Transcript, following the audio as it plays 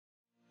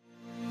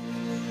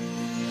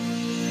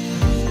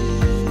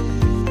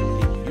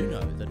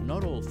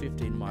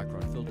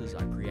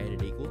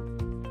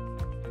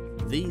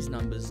these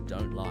numbers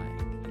don't lie.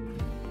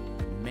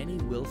 Many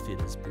wheel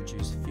fitters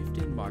produce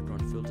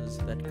 15-micron filters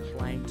that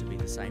claim to be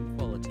the same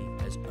quality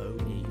as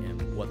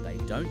OEM. What they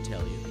don't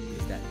tell you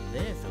is that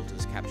their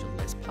filters capture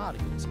less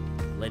particles,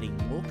 letting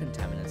more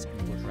contaminants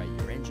infiltrate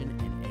your engine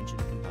and engine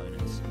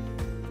components.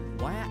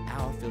 Why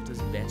are our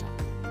filters better?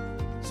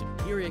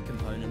 Superior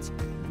components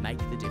make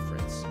the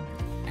difference.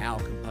 Our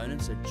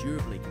components are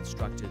durably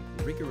constructed,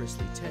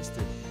 rigorously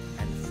tested,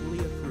 and fully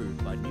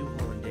approved by New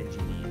Holland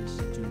engineers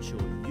to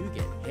ensure you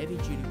get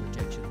heavy-duty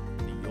protection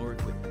for your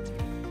equipment.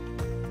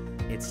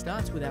 It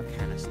starts with our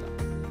canister,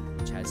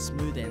 which has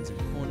smooth ends and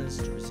corners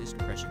to resist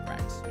pressure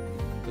cracks.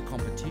 The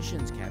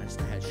competition's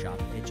canister has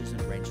sharp edges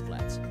and wrench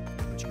flats,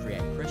 which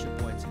create pressure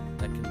points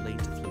that can lead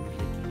to fluid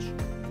leakage.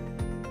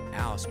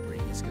 Our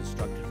spring is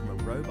constructed from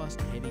a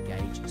robust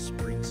heavy-gauge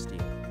spring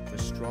steel for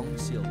strong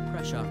seal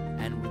pressure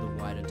and with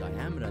a wider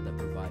diameter that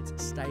provides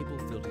stable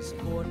filter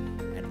support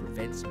and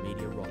prevents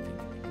media rocking.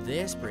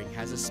 Their spring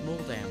has a small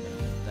diameter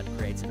that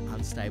creates an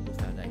unstable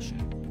foundation.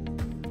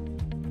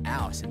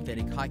 Our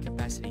synthetic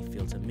high-capacity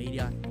filter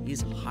media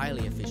is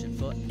highly efficient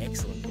for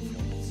excellent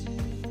performance.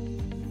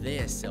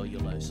 Their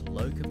cellulose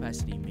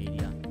low-capacity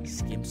media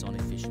skimps on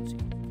efficiency.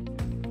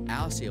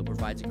 Our seal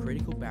provides a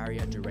critical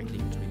barrier directly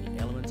between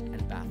the element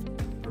and baffle,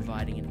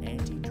 providing an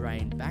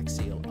anti-drain back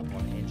seal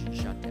upon engine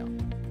shutdown.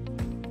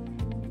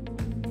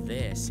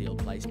 Their seal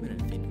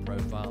placement and thin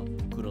profile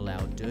could allow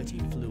dirty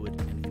fluid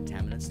and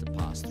contaminants to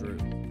pass through.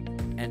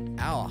 And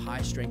our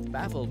high-strength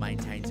baffle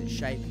maintains its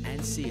shape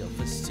and seal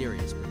for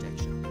serious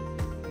protection.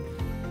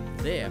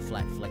 Their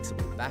flat,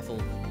 flexible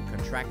baffle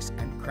contracts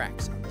and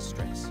cracks under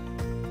stress.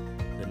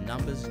 The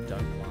numbers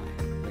don't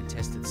lie. When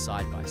tested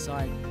side by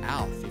side,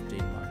 our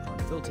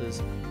 15-micron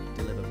filters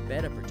deliver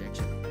better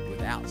protection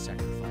without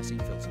sacrificing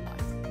filter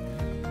life.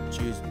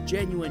 Choose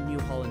genuine New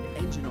Holland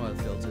engine oil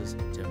filters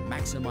to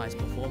maximize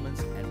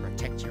performance and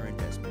protect your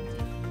investment.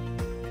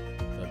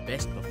 For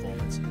best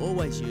performance,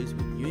 always use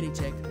with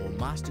Unitech or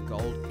Master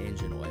Gold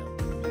engine oil.